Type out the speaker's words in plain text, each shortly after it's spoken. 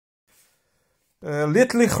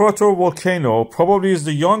Litli-Hrútur volcano probably is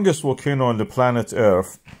the youngest volcano on the planet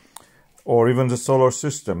Earth, or even the solar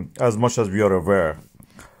system, as much as we are aware.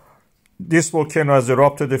 This volcano has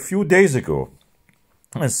erupted a few days ago,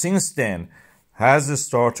 and since then has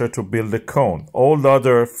started to build a cone. All the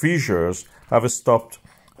other fissures have stopped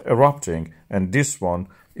erupting, and this one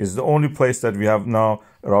is the only place that we have now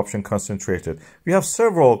eruption concentrated. We have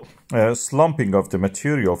several slumping of the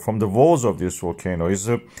material from the walls of this volcano. It's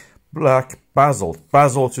a black basalt.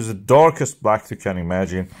 Basalt is the darkest black you can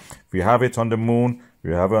imagine. We have it on the moon.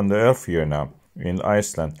 We have it on the earth here now in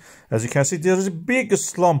Iceland. As you can see, there is a big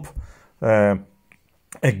slump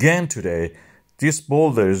again today. This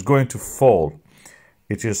boulder is going to fall.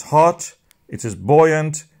 It is hot, it is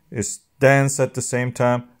buoyant, it's dense at the same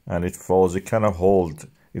time, and it falls. It cannot hold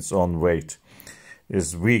its own weight.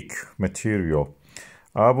 It's weak material.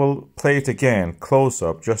 I will play it again close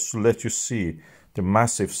up just to let you see the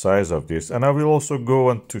massive size of this, and I will also go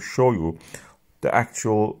on to show you the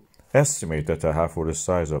actual estimate that I have for the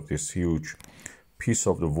size of this huge piece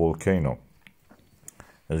of the volcano.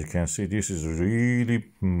 As you can see, this is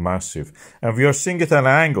really massive, and we are seeing it at an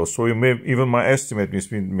angle, so even my estimate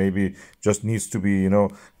maybe just needs to be,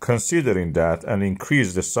 considering that and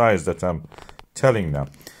increase the size that I'm telling now.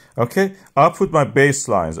 Okay, I'll put my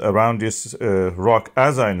baselines around this rock,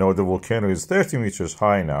 as I know the volcano is 30 meters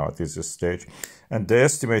high now at this stage, and the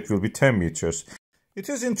estimate will be 10 meters. It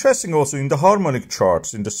is interesting also in the harmonic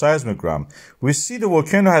charts, in the seismogram, we see the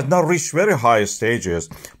volcano has not reached very high stages,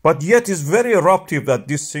 but yet is very eruptive at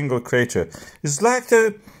this single crater. It's like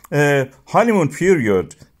the honeymoon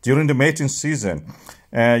period during the mating season.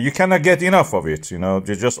 You cannot get enough of it,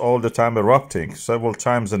 they're just all the time erupting, several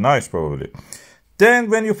times a night probably.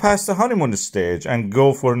 Then when you pass the honeymoon stage and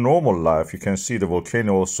go for normal life, you can see the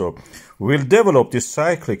volcano also will develop this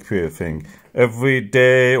cyclic thing. Every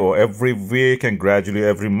day or every week and gradually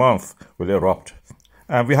every month will erupt.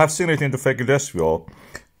 And we have seen it in the Fagradalsfjall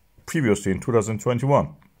previously in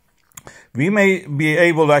 2021. We may be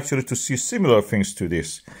able actually to see similar things to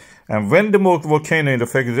this. And when the volcano in the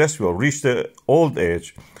Fagradalsfjall reached the old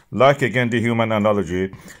age, like again the human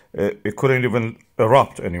analogy, it couldn't even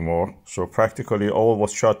erupt anymore. So practically all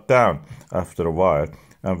was shut down after a while.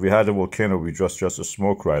 And we had a volcano with just a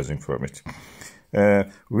smoke rising from it.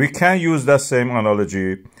 We can use that same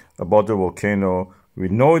analogy about the volcano. We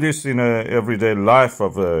know this in everyday life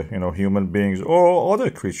of human beings or other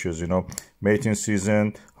creatures, mating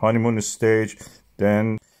season, honeymoon stage,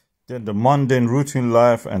 then the mundane routine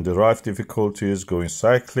life and the life difficulties going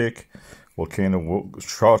cyclic. Volcano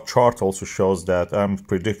chart also shows that, I'm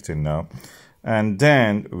predicting now. And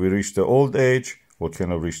then we reach the old age,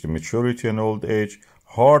 volcano reach the maturity and old age,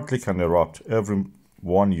 hardly can erupt every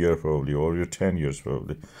 1 year probably, or 10 years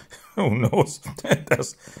probably. Who knows?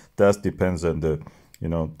 that depends on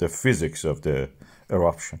the physics of the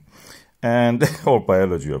eruption, and or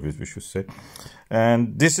biology of it, we should say.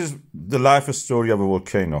 And this is the life story of a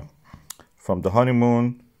volcano, from the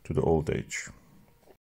honeymoon to the old age.